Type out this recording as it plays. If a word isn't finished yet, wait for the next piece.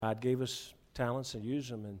God gave us talents and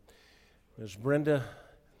used them. And as Brenda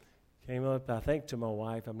came up, I think to my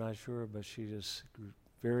wife, I'm not sure, but she just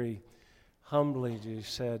very humbly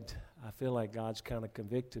just said, I feel like God's kind of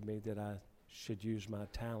convicted me that I should use my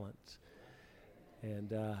talents.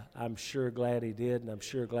 And I'm sure glad he did, and I'm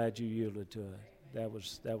sure glad you yielded to it. That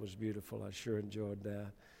was beautiful. I sure enjoyed that.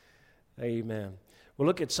 Amen. We'll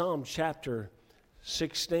look at Psalm chapter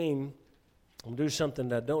 16. I'm going to do something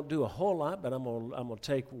that I don't do a whole lot, but I'm going to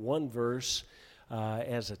take one verse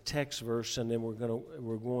as a text verse, and then we're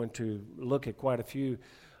going to look at quite a few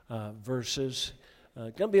verses.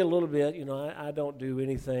 It's going to be a little bit, I don't do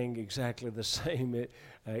anything exactly the same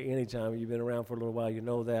anytime. You've been around for a little while, you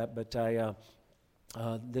know that, but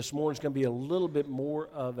this morning's going to be a little bit more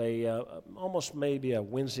of almost maybe a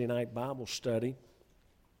Wednesday night Bible study.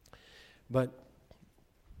 But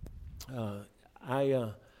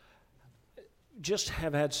I just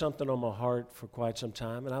have had something on my heart for quite some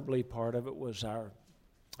time, and I believe part of it was our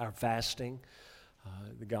fasting.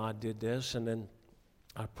 God did this, and then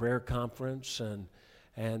our prayer conference, and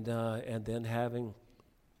then having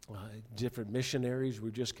different missionaries.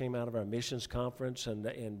 We just came out of our missions conference,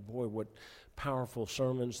 and boy, what powerful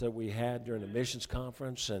sermons that we had during the missions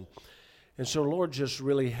conference, and so the Lord just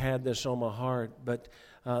really had this on my heart. But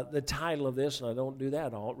the title of this, and I don't do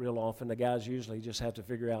that real often. The guys usually just have to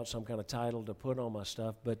figure out some kind of title to put on my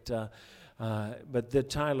stuff. But the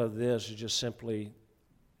title of this is just simply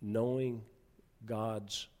knowing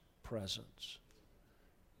God's presence.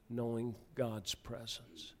 Knowing God's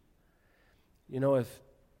presence.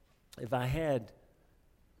 If I had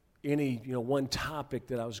any one topic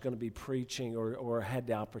that I was going to be preaching or had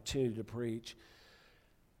the opportunity to preach,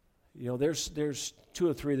 there's two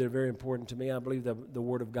or three that are very important to me. I believe the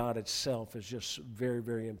Word of God itself is just very,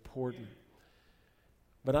 very important.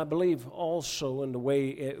 But I believe also in the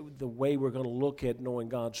way we're going to look at knowing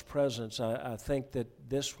God's presence, I think that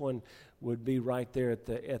this one would be right there at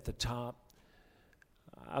the top.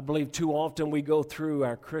 I believe too often we go through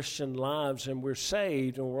our Christian lives and we're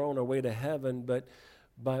saved and we're on our way to heaven, but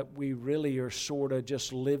we really are sort of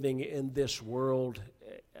just living in this world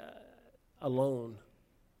alone.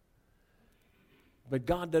 But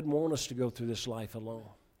God doesn't want us to go through this life alone.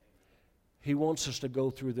 He wants us to go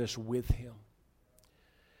through this with Him.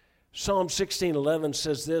 Psalm 16:11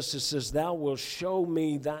 says this. It says, "Thou wilt show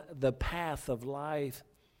me the path of life.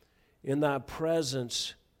 In thy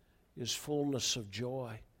presence is fullness of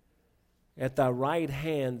joy. At thy right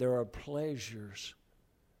hand there are pleasures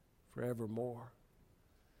forevermore."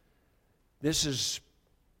 This is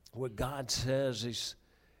what God says.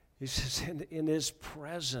 He says in His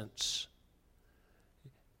presence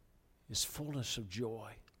is fullness of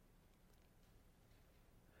joy.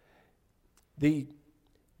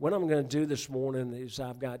 What I'm going to do this morning is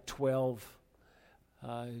I've got 12,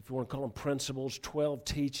 if you want to call them principles, 12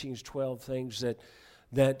 teachings, 12 things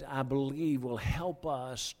that I believe will help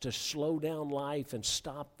us to slow down life and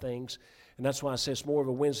stop things. And that's why I say it's more of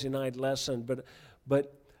a Wednesday night lesson.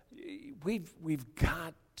 But we've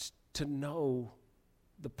got to know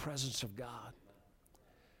the presence of God.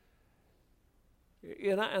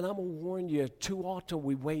 And I'm going to warn you, too often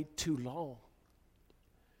we wait too long.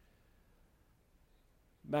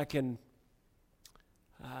 Back in,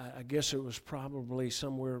 I guess it was probably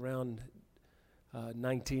somewhere around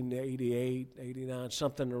 1988, 89,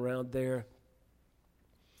 something around there,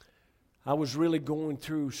 I was really going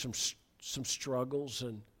through some struggles,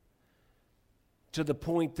 and to the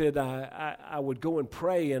point that I would go and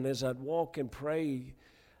pray, and as I'd walk and pray,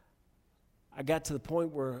 I got to the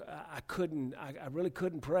point where I really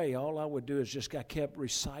couldn't pray. All I would do is I kept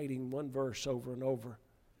reciting one verse over and over,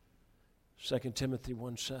 2 Timothy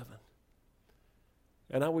 1:7.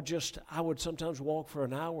 And I would sometimes walk for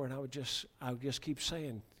an hour, and I would just keep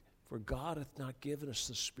saying, "For God hath not given us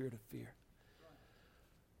the spirit of fear,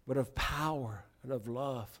 but of power and of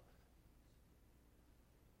love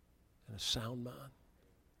and a sound mind."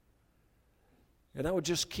 And I would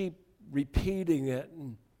just keep repeating it.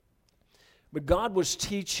 But God was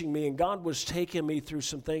teaching me, and God was taking me through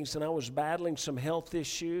some things, and I was battling some health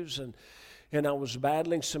issues, and I was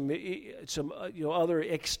battling some other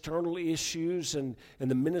external issues, and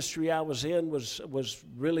the ministry I was in was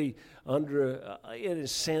really under, in a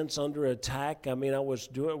sense, under attack. I mean, I was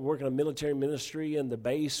working a military ministry, and the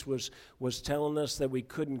base was telling us that we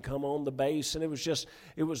couldn't come on the base, and it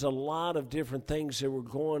was a lot of different things that were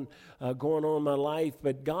going on in my life.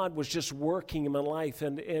 But God was just working in my life,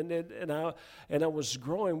 and I was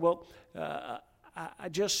growing. Well, I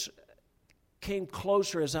just came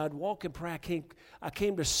closer as I'd walk and pray. I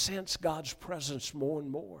came to sense God's presence more and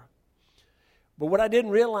more. But what I didn't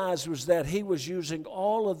realize was that he was using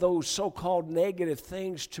all of those so-called negative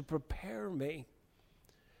things to prepare me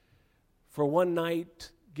for one night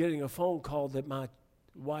getting a phone call that my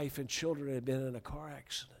wife and children had been in a car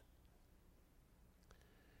accident.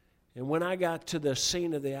 And when I got to the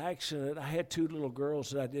scene of the accident, I had 2 little girls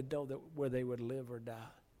that I didn't know where they would live or die.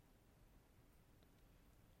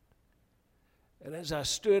 And as I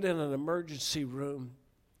stood in an emergency room,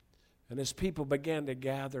 and as people began to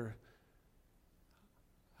gather,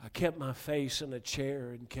 I kept my face in a chair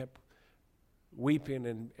and kept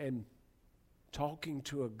weeping and talking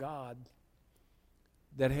to a God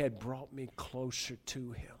that had brought me closer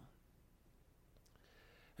to Him.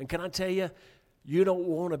 And can I tell you, you don't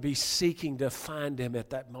want to be seeking to find Him at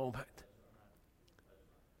that moment.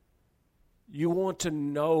 You want to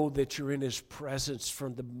know that you're in His presence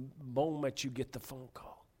from the moment you get the phone call.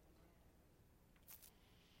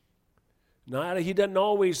 Now, He doesn't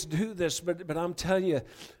always do this, but I'm telling you,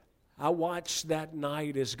 I watched that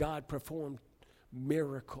night as God performed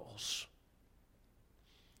miracles.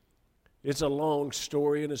 It's a long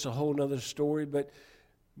story, and it's a whole other story, but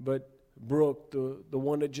Brooke, the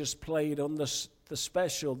one that just played on the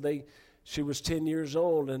special, she was 10 years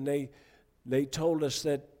old, and they told us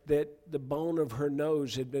that the bone of her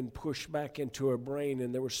nose had been pushed back into her brain,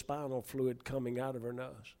 and there was spinal fluid coming out of her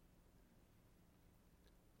nose.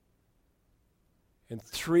 And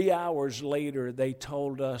 3 hours later, they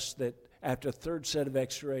told us that after a third set of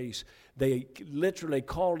x-rays, they literally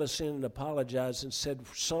called us in and apologized and said,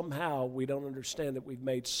 somehow we don't understand that we've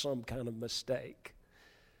made some kind of mistake.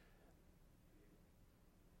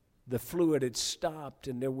 The fluid had stopped,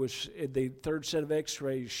 and the third set of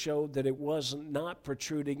x-rays showed that it wasn't not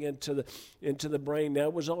protruding into the brain. Now,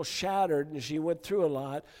 it was all shattered, and she went through a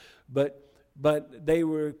lot, but they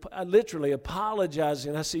were literally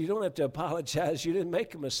apologizing. I said, you don't have to apologize. You didn't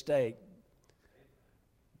make a mistake.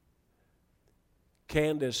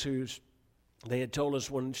 Candace, they had told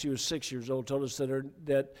us when she was 6 years old, told us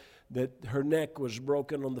that her neck was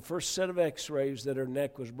broken on the first set of x-rays, that her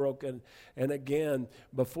neck was broken. And again,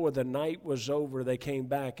 before the night was over, they came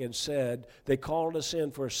back and said, they called us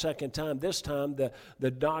in for a second time. This time,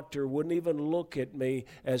 the doctor wouldn't even look at me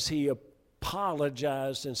as he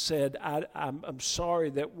apologized and said, I'm sorry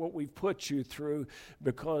that what we've put you through,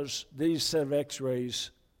 because these set of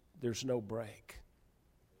x-rays, there's no break.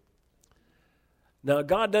 Now,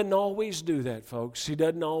 God doesn't always do that, folks. He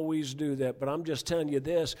doesn't always do that. But I'm just telling you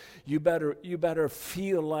this, you better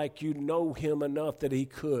feel like you know Him enough that He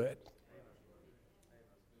could.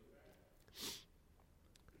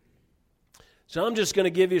 So I'm just going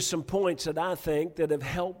to give you some points that I think that have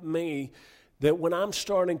helped me, that when I'm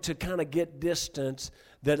starting to kind of get distance,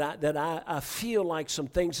 that I feel like some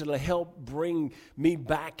things that will help bring me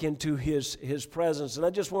back into His presence. And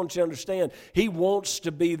I just want you to understand, He wants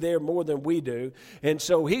to be there more than we do. And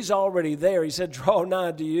so He's already there. He said, draw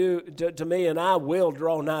nigh to me, and I will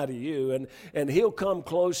draw nigh to you. And He'll come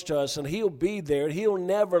close to us, and He'll be there. He'll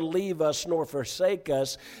never leave us nor forsake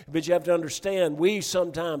us. But you have to understand, we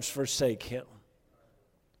sometimes forsake Him.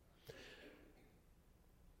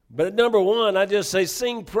 But at number one, I just say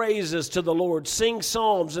sing praises to the Lord. Sing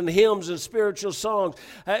psalms and hymns and spiritual songs.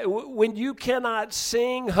 When you cannot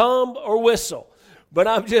sing, hum, or whistle. But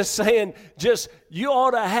I'm just saying, you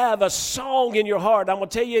ought to have a song in your heart. I'm going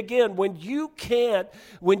to tell you again, when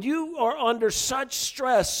you are under such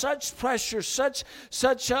stress, such pressure, such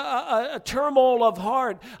a turmoil of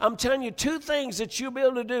heart, I'm telling you 2 things that you'll be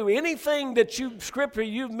able to do. Anything that scripture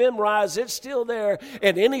you've memorized, it's still there.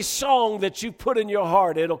 And any song that you put in your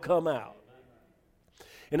heart, it'll come out.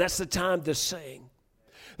 And that's the time to sing.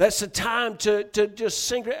 That's the time to just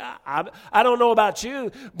sing. I don't know about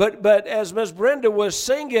you, but as Miss Brenda was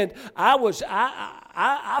singing,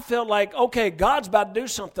 I felt like, okay, God's about to do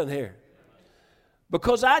something here.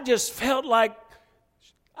 Because I just felt like,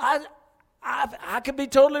 I could be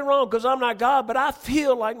totally wrong because I'm not God, but I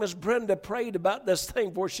feel like Miss Brenda prayed about this thing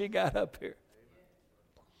before she got up here.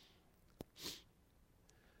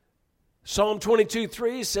 Psalm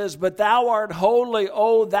 22:3 says, but thou art holy,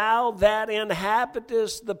 O thou that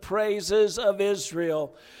inhabitest the praises of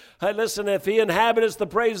Israel. Hey, listen, if He inhabiteth the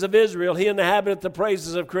praises of Israel, He inhabiteth the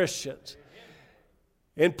praises of Christians.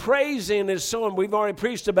 And praising is so, and we've already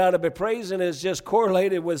preached about it, but praising is just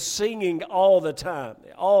correlated with singing all the time.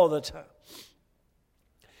 All the time.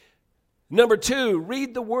 Number 2,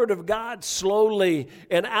 read the Word of God slowly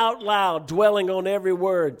and out loud, dwelling on every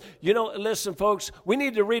word. You know, listen, folks, we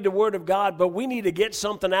need to read the Word of God, but we need to get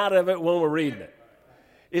something out of it when we're reading it.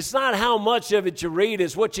 It's not how much of it you read,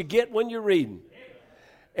 it's what you get when you're reading.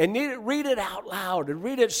 And read it out loud and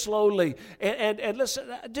read it slowly. And listen,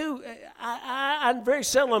 I'm very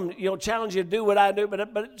seldom, challenge you to do what I do,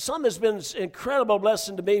 but something that's been an incredible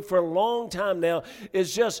blessing to me for a long time now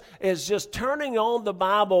is just turning on the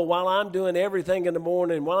Bible while I'm doing everything in the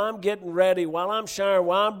morning, while I'm getting ready, while I'm showering,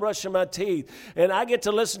 while I'm brushing my teeth. And I get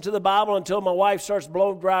to listen to the Bible until my wife starts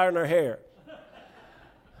blow drying her hair.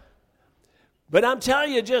 But I'm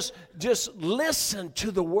telling you, just listen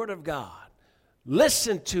to the Word of God.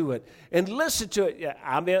 Listen to it and listen to it. Yeah,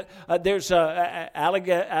 I mean, there's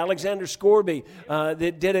Alexander Scorby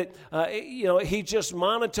that did it. He's just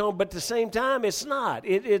monotone, but at the same time, it's not.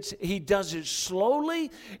 He does it slowly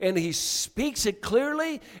and he speaks it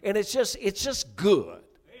clearly, and it's just good.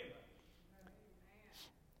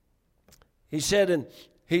 He said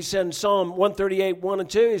in Psalm 138, 1 and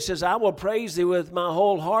 2, he says, I will praise thee with my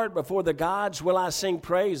whole heart. Before the gods will I sing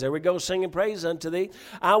praise. There we go, singing praise unto thee.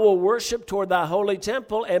 I will worship toward thy holy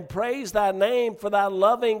temple and praise thy name for thy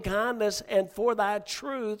loving kindness and for thy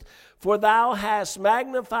truth. For thou hast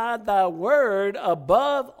magnified thy word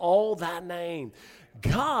above all thy name.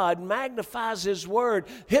 God magnifies His word.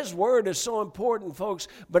 His word is so important, folks.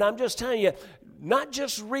 But I'm just telling you, not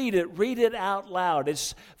just read it out loud.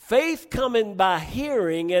 It's faith coming by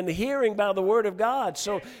hearing, and hearing by the Word of God.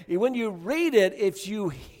 So when you read it, if you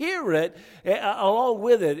hear it along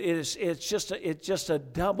with it, it's just a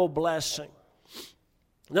double blessing.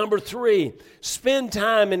 Number 3, spend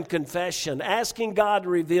time in confession, asking God to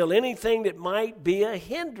reveal anything that might be a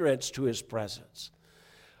hindrance to His presence.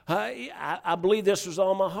 I believe this was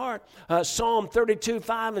on my heart. Psalm 32,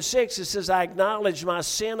 5 and 6, it says, I acknowledge my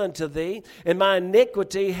sin unto thee, and my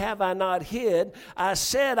iniquity have I not hid. I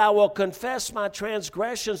said, I will confess my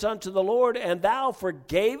transgressions unto the Lord, and thou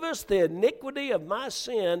forgavest the iniquity of my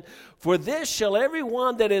sin. For this shall every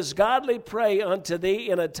one that is godly pray unto thee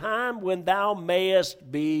in a time when thou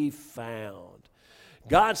mayest be found.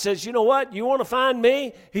 God says, you know what? You want to find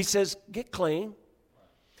me? He says, get clean.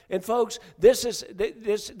 And folks, this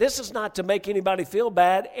is not to make anybody feel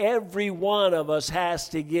bad. Every one of us has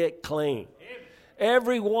to get clean.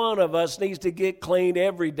 Every one of us needs to get clean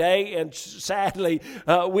every day, and sadly,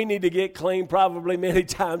 we need to get clean probably many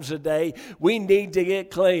times a day. We need to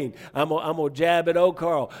get clean. I'm gonna jab at old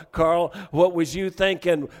Carl. Carl, what was you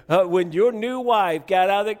thinking when your new wife got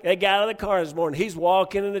out of the car this morning? He's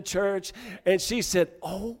walking into church, and she said,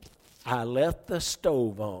 "Oh, I left the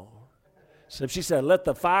stove on." So she said, "Let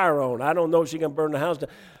the fire on. I don't know if she can burn the house down."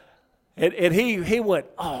 And he went,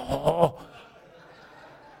 "Oh."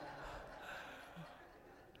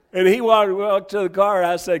 And he walked to the car.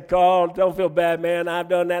 I said, "Carl, don't feel bad, man. I've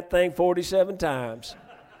done that thing 47 times.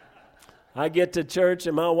 I get to church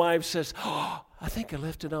and my wife says, "Oh, I think I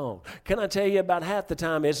left it on." Can I tell you, about half the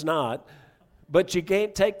time it's not. But you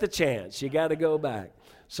can't take the chance. You got to go back.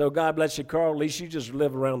 So God bless you, Carl. At least you just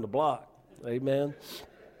live around the block. Amen.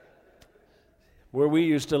 Where we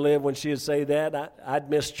used to live, when she would say that, I'd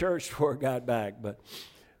miss church before I got back. But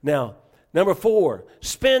now, number 4,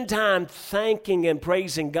 spend time thanking and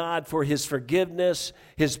praising God for His forgiveness,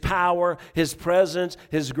 His power, His presence,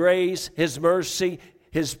 His grace, His mercy,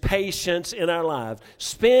 His patience in our lives.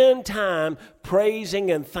 Spend time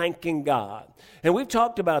praising and thanking God. And we've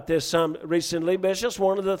talked about this some recently, but it's just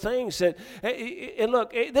one of the things that, and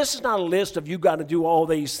look, this is not a list of you got to do all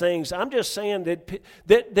these things. I'm just saying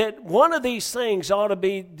that one of these things ought to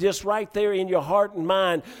be just right there in your heart and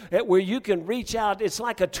mind, where you can reach out. It's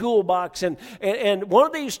like a toolbox, and one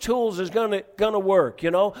of these tools is gonna work.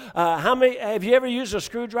 How many have you ever used a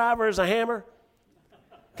screwdriver as a hammer?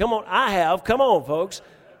 Come on, I have. Come on, folks,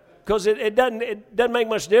 because it doesn't make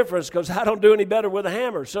much difference, because I don't do any better with a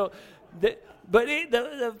hammer. So.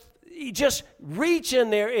 You just reach in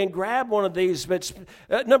there and grab one of these. But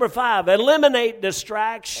number 5, eliminate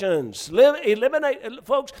distractions. Eliminate,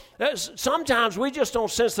 folks. Sometimes we just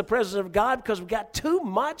don't sense the presence of God because we've got too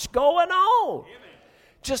much going on.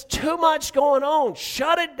 Just too much going on.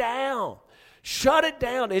 Shut it down. Shut it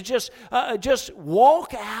down. It's just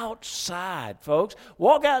walk outside, folks.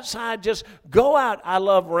 Walk outside. Just go out. I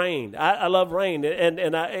love rain. I love rain.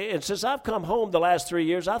 And since I've come home the last 3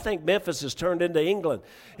 years, I think Memphis has turned into England.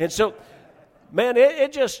 And so, man,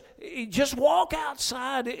 just walk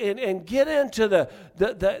outside and get into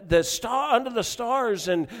the star, under the stars.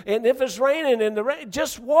 And if it's raining in the rain,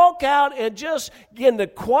 just walk out and just in the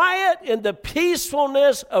quiet and the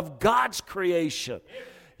peacefulness of God's creation.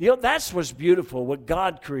 That's what's beautiful, what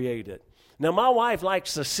God created. Now, my wife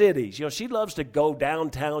likes the cities. She loves to go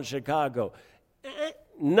downtown Chicago.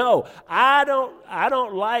 No, I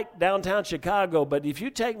don't like downtown Chicago, but if you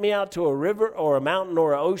take me out to a river or a mountain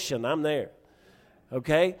or an ocean, I'm there.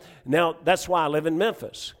 Okay? Now, that's why I live in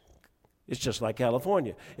Memphis. It's just like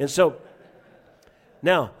California. And so,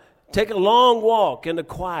 now, take a long walk in the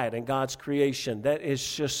quiet in God's creation. That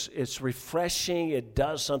is just, it's refreshing. It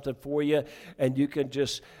does something for you. And you can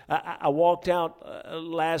just, I walked out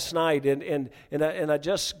last night and I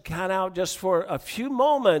just got out just for a few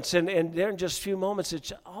moments. And there in just a few moments,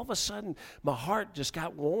 all of a sudden, my heart just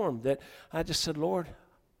got warm. That I just said, Lord,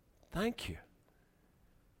 thank you.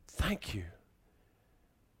 Thank you.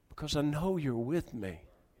 Because I know you're with me.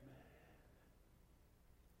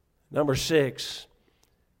 Number 6.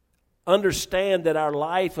 Understand that our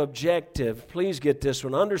life objective, please get this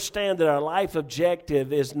one, understand that our life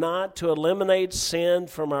objective is not to eliminate sin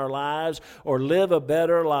from our lives or live a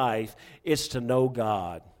better life. It's to know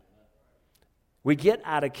God. We get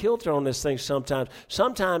out of kilter on this thing sometimes.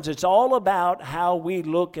 Sometimes it's all about how we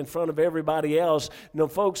look in front of everybody else. No,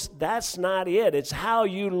 folks, that's not it. It's how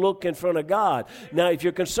you look in front of God. Now, if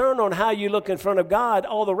you're concerned on how you look in front of God,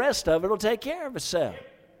 all the rest of it will take care of itself.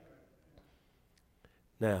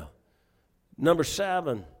 Now, number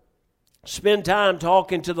 7, spend time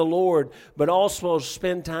talking to the Lord, but also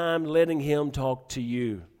spend time letting Him talk to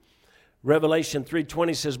you. Revelation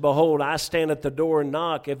 3:20 says, Behold, I stand at the door and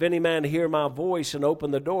knock. If any man hear my voice and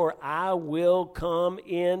open the door, I will come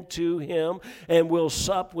into him and will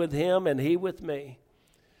sup with him and he with me.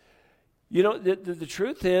 You know, the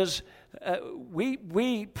truth is,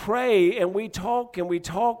 we pray and we talk and we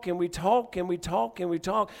talk and we talk and we talk and we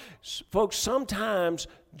talk. Folks, sometimes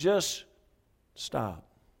just stop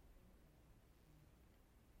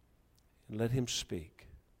and let Him speak.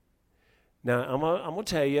 Now, I'm going to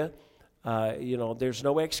tell you, there's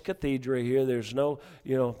no ex cathedra here. There's no,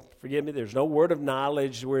 forgive me, there's no word of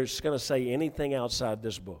knowledge where it's going to say anything outside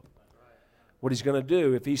this book. What He's going to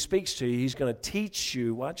do, if He speaks to you, He's going to teach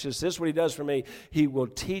you. Watch this. This is what He does for me. He will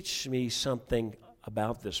teach me something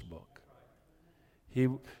about this book.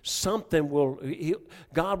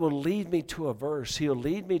 God will lead me to a verse. He'll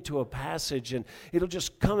lead me to a passage, and it'll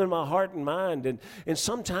just come in my heart and mind. And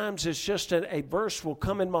sometimes it's just a verse will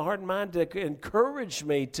come in my heart and mind to encourage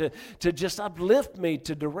me, to just uplift me,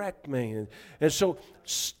 to direct me. And so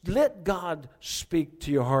let God speak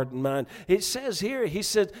to your heart and mind. It says here, He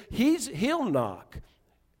said, He'll knock,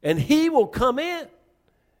 and He will come in,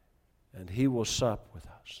 and He will sup with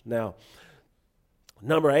us. Now,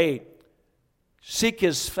 number 8, seek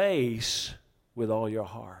His face with all your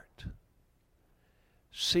heart.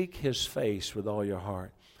 Seek His face with all your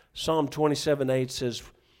heart. Psalm 27:8 says,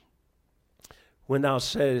 When thou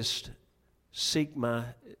sayest, seek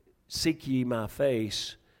ye my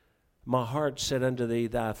face, my heart said unto thee,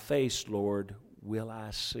 Thy face, Lord, will I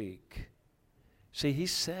seek. See, He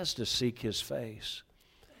says to seek His face.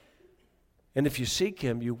 And if you seek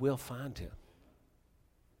Him, you will find Him.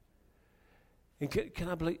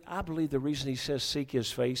 And I believe the reason He says seek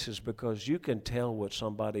His face is because you can tell what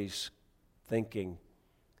somebody's thinking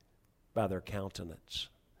by their countenance.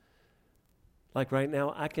 Like right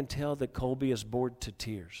now, I can tell that Colby is bored to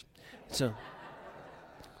tears. So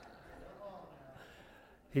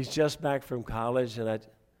he's just back from college, and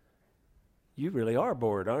you really are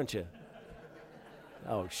bored, aren't you?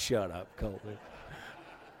 Oh, shut up, Colby.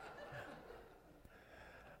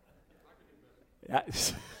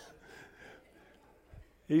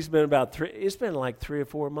 It's been like 3 or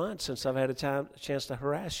 4 months since I've had a chance to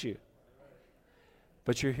harass you.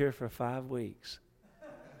 But you're here for 5 weeks.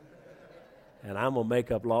 And I'm going to make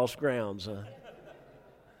up lost grounds.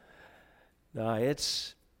 No,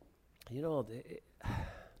 it's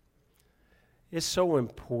so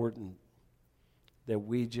important that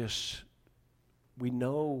we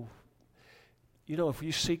know, if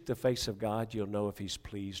you seek the face of God, you'll know if He's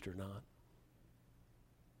pleased or not.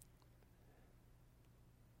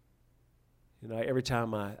 Every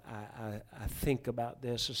time I think about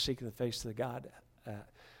this and seeking the face of God,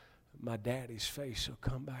 my daddy's face will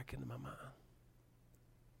come back into my mind.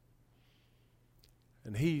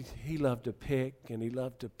 And he loved to pick, and he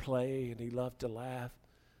loved to play, and he loved to laugh.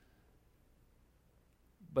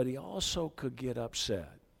 But he also could get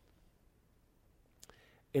upset.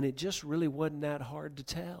 And it just really wasn't that hard to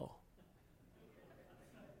tell.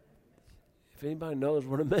 If anybody knows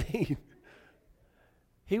what I mean.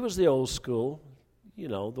 He was the old school,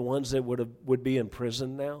 the ones that would be in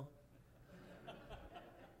prison now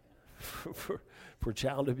for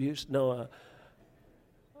child abuse. No,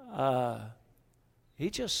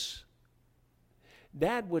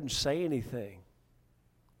 Dad wouldn't say anything.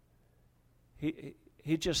 He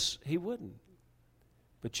wouldn't.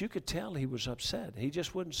 But you could tell he was upset. He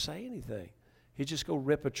just wouldn't say anything. He'd just go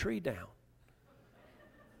rip a tree down.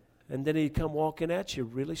 And then he'd come walking at you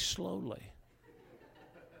really slowly.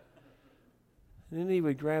 And then he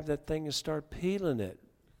would grab that thing and start peeling it.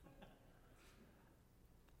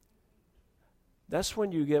 That's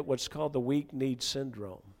when you get what's called the weak need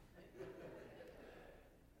syndrome.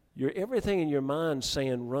 Everything in your mind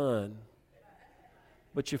saying run,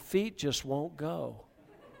 but your feet just won't go.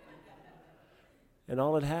 And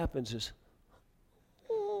all that happens is,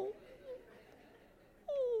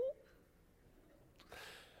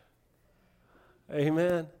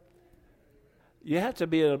 amen. You have to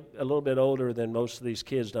be a little bit older than most of these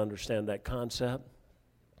kids to understand that concept.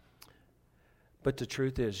 But the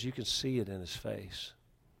truth is, you can see it in his face.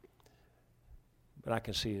 But I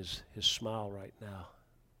can see his smile right now.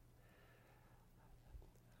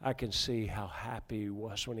 I can see how happy he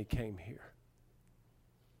was when he came here.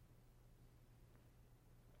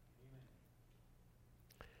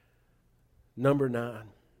 Number 9,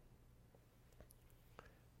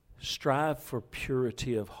 strive for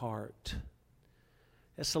purity of heart.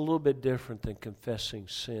 That's a little bit different than confessing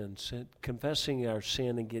sin. Confessing our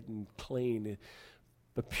sin and getting clean.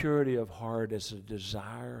 But purity of heart is a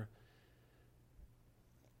desire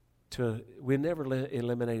to, we never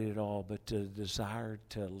eliminate it all, but the desire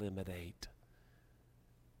to eliminate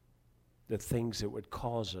the things that would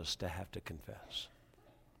cause us to have to confess.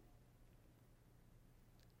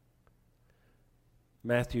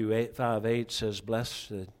 Matthew 5:8 says,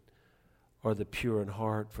 "Blessed are the pure in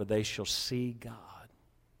heart, for they shall see God."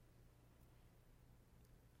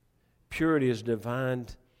 Purity is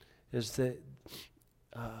defined as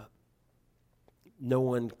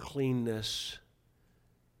no uncleanness,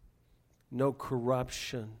 no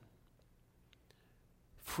corruption,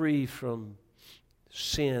 free from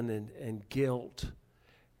sin and guilt.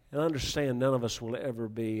 And understand, none of us will ever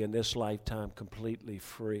be in this lifetime completely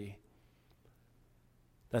free.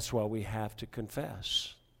 That's why we have to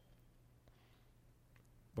confess.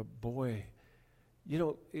 But boy, you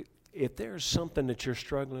know, if there's something that you're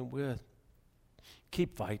struggling with,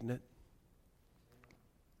 keep fighting it.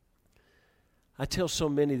 I tell so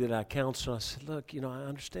many that I counsel, I said, look, you know, I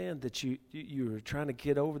understand that you were trying to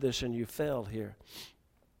get over this and you failed here.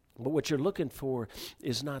 But what you're looking for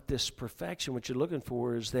is not this perfection. What you're looking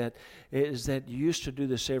for is that you used to do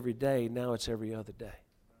this every day, now it's every other day.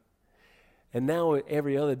 And now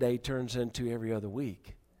every other day turns into every other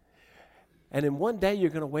week. And then one day you're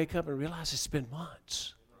going to wake up and realize it's been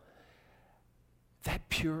months. That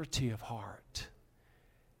purity of heart,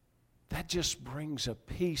 that just brings a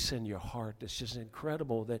peace in your heart that's just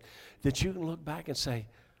incredible, that you can look back and say,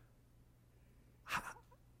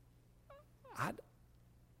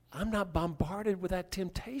 I'm not bombarded with that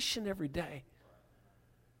temptation every day.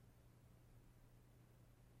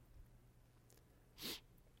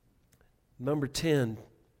 Number 10,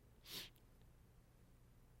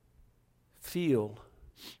 feel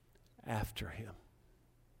after him.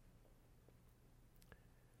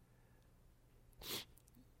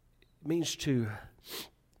 It means to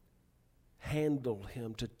handle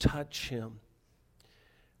him, to touch him.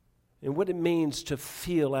 And what it means to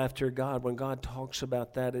feel after God, when God talks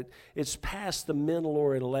about that, it's past the mental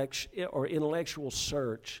or intellectual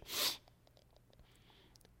search.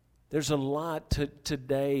 There's a lot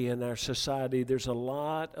today in our society. There's a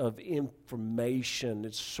lot of information.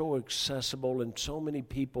 It's so accessible, and so many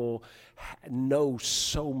people know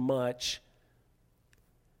so much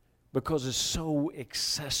because it's so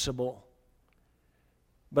accessible.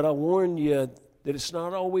 But I warn you that it's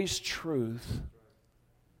not always truth.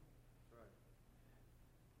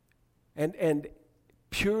 And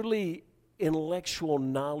purely intellectual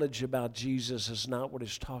knowledge about Jesus is not what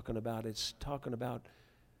it's talking about. It's talking about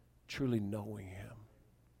truly knowing him.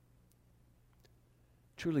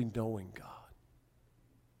 Truly knowing God.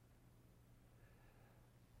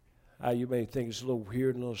 You may think it's a little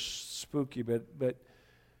weird and a little spooky,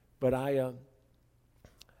 but I,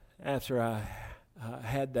 after I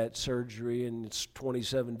had that surgery, and it's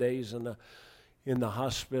 27 days in the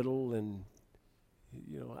hospital, and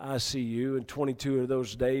ICU, and 22 of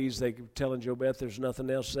those days they were telling JoBeth there's nothing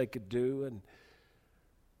else they could do, and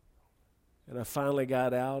I finally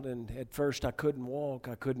got out, and at first I couldn't walk.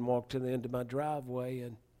 I couldn't walk to the end of my driveway,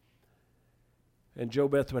 and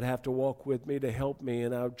JoBeth would have to walk with me to help me,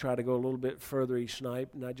 and I would try to go a little bit further each night,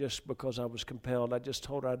 and because I was compelled, I just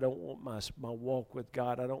told her I don't want my walk with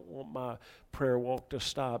God. I don't want my prayer walk to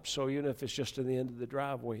stop, so even if it's just to the end of the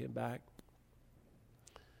driveway and back.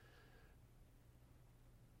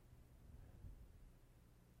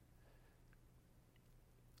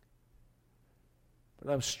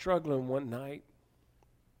 But I was struggling one night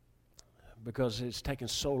because it's taken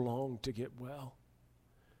so long to get well.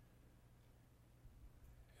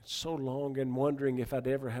 It's so long, and wondering if I'd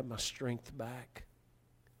ever have my strength back.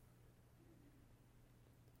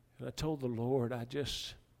 And I told the Lord, I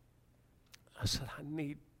said,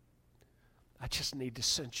 I just need to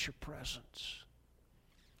sense your presence.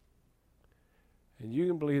 And you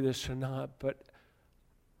can believe this or not, but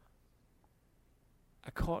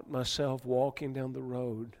I caught myself walking down the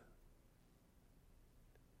road,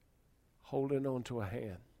 holding on to a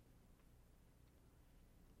hand.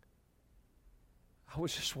 I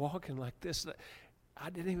was just walking like this.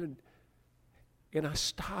 And I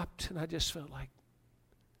stopped, and I just felt like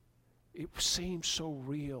it seemed so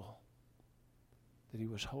real that he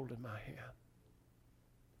was holding my hand.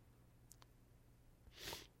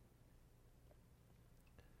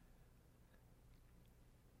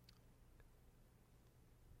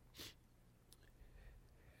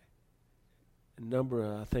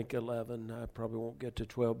 Number, I think 11, I probably won't get to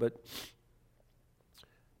 12, but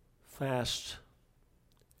fast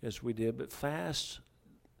as we did, but fast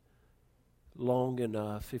long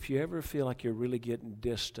enough. If you ever feel like you're really getting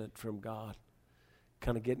distant from God,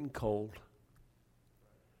 kind of getting cold,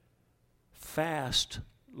 fast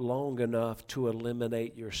long enough to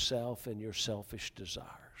eliminate yourself and your selfish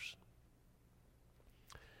desires.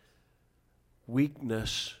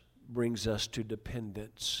 Weakness brings us to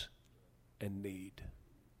dependence and need.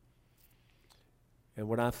 And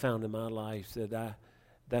what I found in my life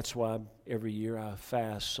that's why every year I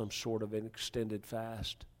fast some sort of an extended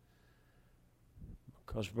fast.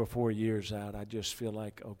 Because before a year's out, I just feel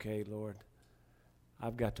like, okay, Lord,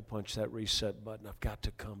 I've got to punch that reset button. I've got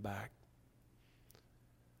to come back.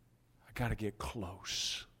 I got to get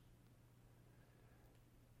close.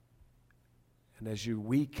 And as you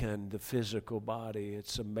weaken the physical body,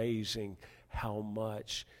 it's amazing how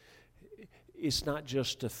much. It's not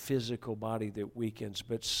just the physical body that weakens,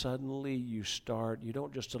 but suddenly you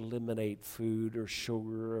don't just eliminate food or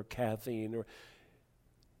sugar or caffeine, or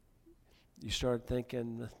you start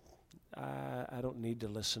thinking, I don't need to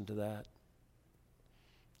listen to that.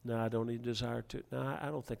 No, I don't need desire to. No, I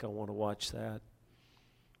don't think I want to watch that.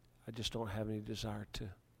 I just don't have any desire to.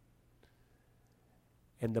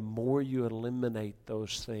 And the more you eliminate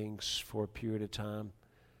those things for a period of time,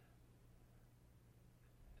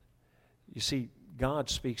 you see, God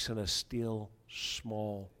speaks in a still,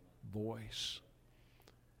 small voice.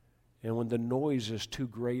 And when the noise is too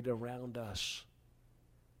great around us,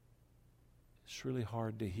 it's really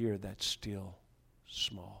hard to hear that still,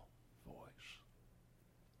 small voice.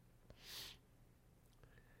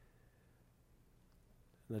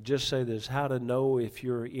 Now, just say this, how to know if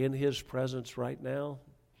you're in His presence right now.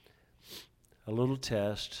 A little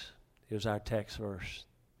test. Here's our text verse.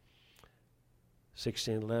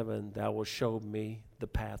 16:11, thou wilt show me the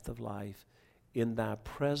path of life. In thy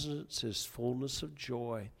presence is fullness of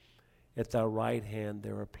joy. At thy right hand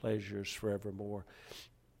there are pleasures forevermore.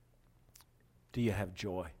 Do you have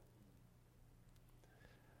joy?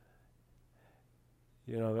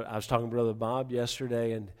 You know, I was talking to Brother Bob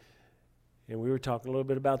yesterday, and we were talking a little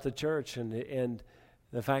bit about the church, and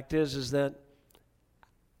the fact is that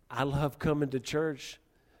I love coming to church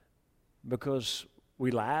because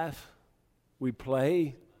we laugh, we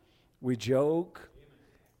play, we joke,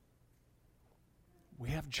 we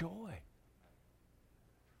have joy.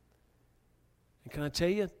 And can I tell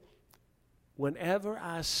you, whenever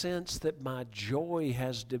I sense that my joy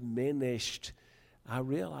has diminished, I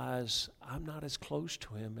realize I'm not as close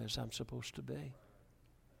to Him as I'm supposed to be.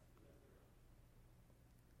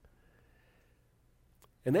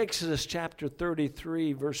 In Exodus chapter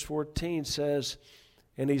 33, verse 14 says,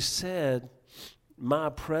 and He said, my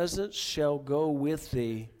presence shall go with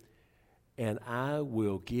thee, and I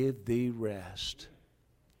will give thee rest.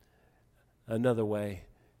 Another way,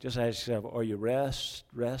 just ask yourself, are you at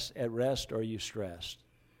rest, or are you stressed?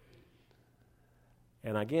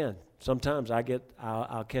 And again, sometimes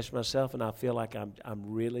I'll catch myself and I feel like I'm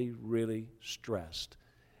really, really stressed.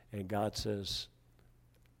 And God says,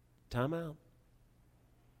 time out.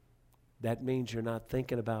 That means you're not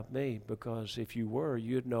thinking about me, because if you were,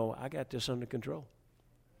 you'd know I got this under control.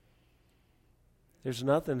 There's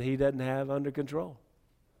nothing He doesn't have under control.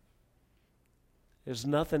 There's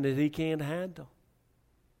nothing that He can't handle.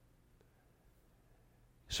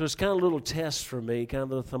 So it's kind of a little test for me, kind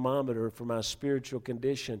of a thermometer for my spiritual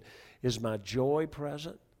condition. Is my joy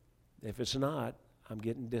present? If it's not, I'm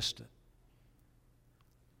getting distant.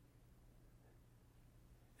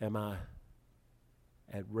 Am I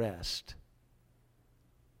at rest,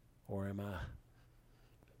 or am I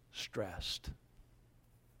stressed?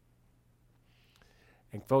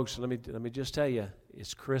 And folks, let me just tell you,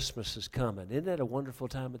 it's Christmas is coming. Isn't that a wonderful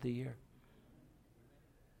time of the year?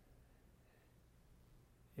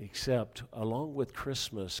 Except along with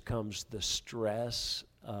Christmas comes the stress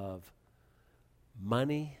of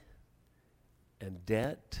money, and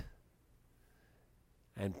debt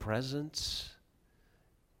and presents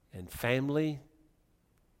and family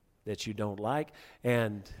that you don't like,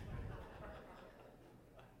 and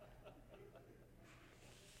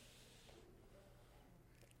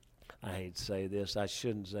I hate to say this, I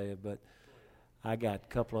shouldn't say it, but I got a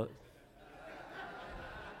couple of,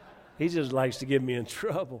 he just likes to get me in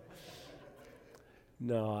trouble.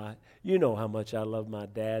 No, you know how much I love my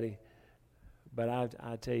daddy, but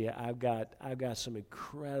I tell you, I've got some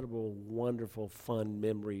incredible, wonderful, fun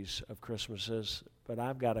memories of Christmases, but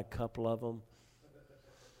I've got a couple of them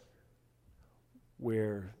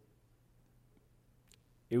where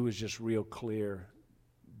it was just real clear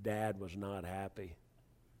Dad was not happy.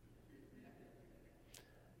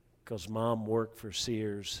 Because Mom worked for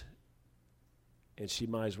Sears, and she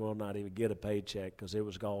might as well not even get a paycheck because it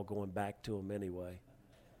was all going back to him anyway.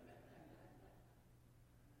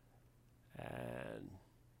 And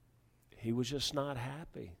he was just not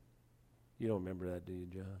happy. You don't remember that, do you,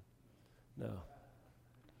 John? No.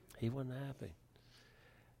 He wasn't happy.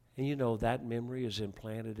 And you know, that memory is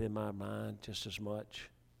implanted in my mind just as much.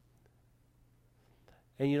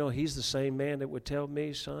 And you know, he's the same man that would tell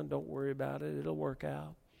me, son, don't worry about it, it'll work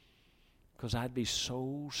out. Because I'd be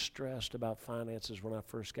so stressed about finances when I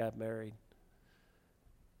first got married.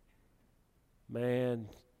 Man,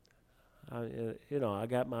 I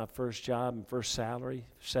got my first job and first salary,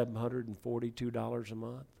 $742 a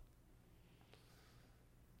month.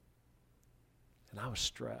 And I was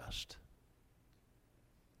stressed.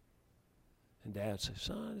 And Dad said,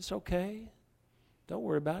 son, it's okay. Don't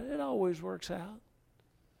worry about it. It always works out.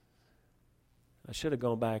 I should have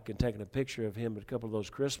gone back and taken a picture of him at a couple of those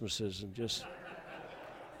Christmases and just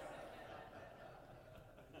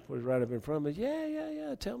put it right up in front of me.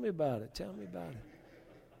 Yeah. Tell me about it.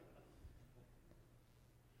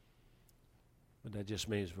 But that just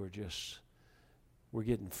means we're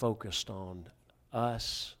getting focused on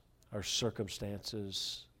us, our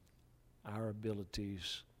circumstances, our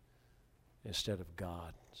abilities, instead of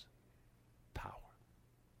God's power.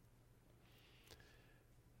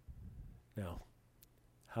 Now,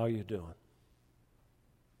 how are you doing?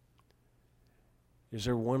 Is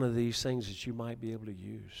there one of these things that you might be able to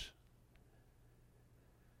use?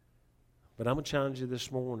 But I'm going to challenge you this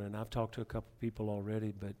morning. I've talked to a couple people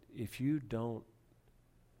already, but if you don't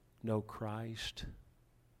know Christ,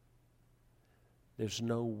 there's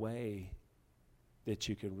no way that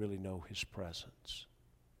you can really know His presence.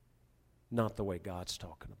 Not the way God's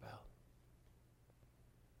talking about.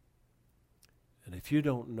 And if you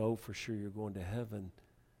don't know for sure you're going to heaven,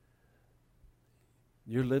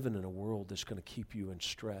 you're living in a world that's going to keep you in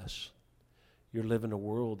stress. You're living in a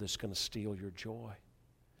world that's going to steal your joy,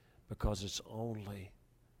 because it's only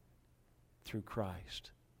through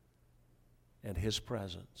Christ and His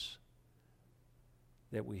presence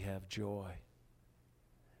that we have joy.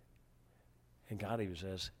 And God even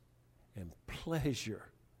says, and pleasure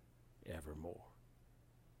evermore.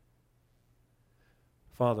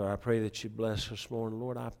 Father, I pray that you bless us more. And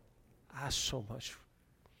Lord, I so much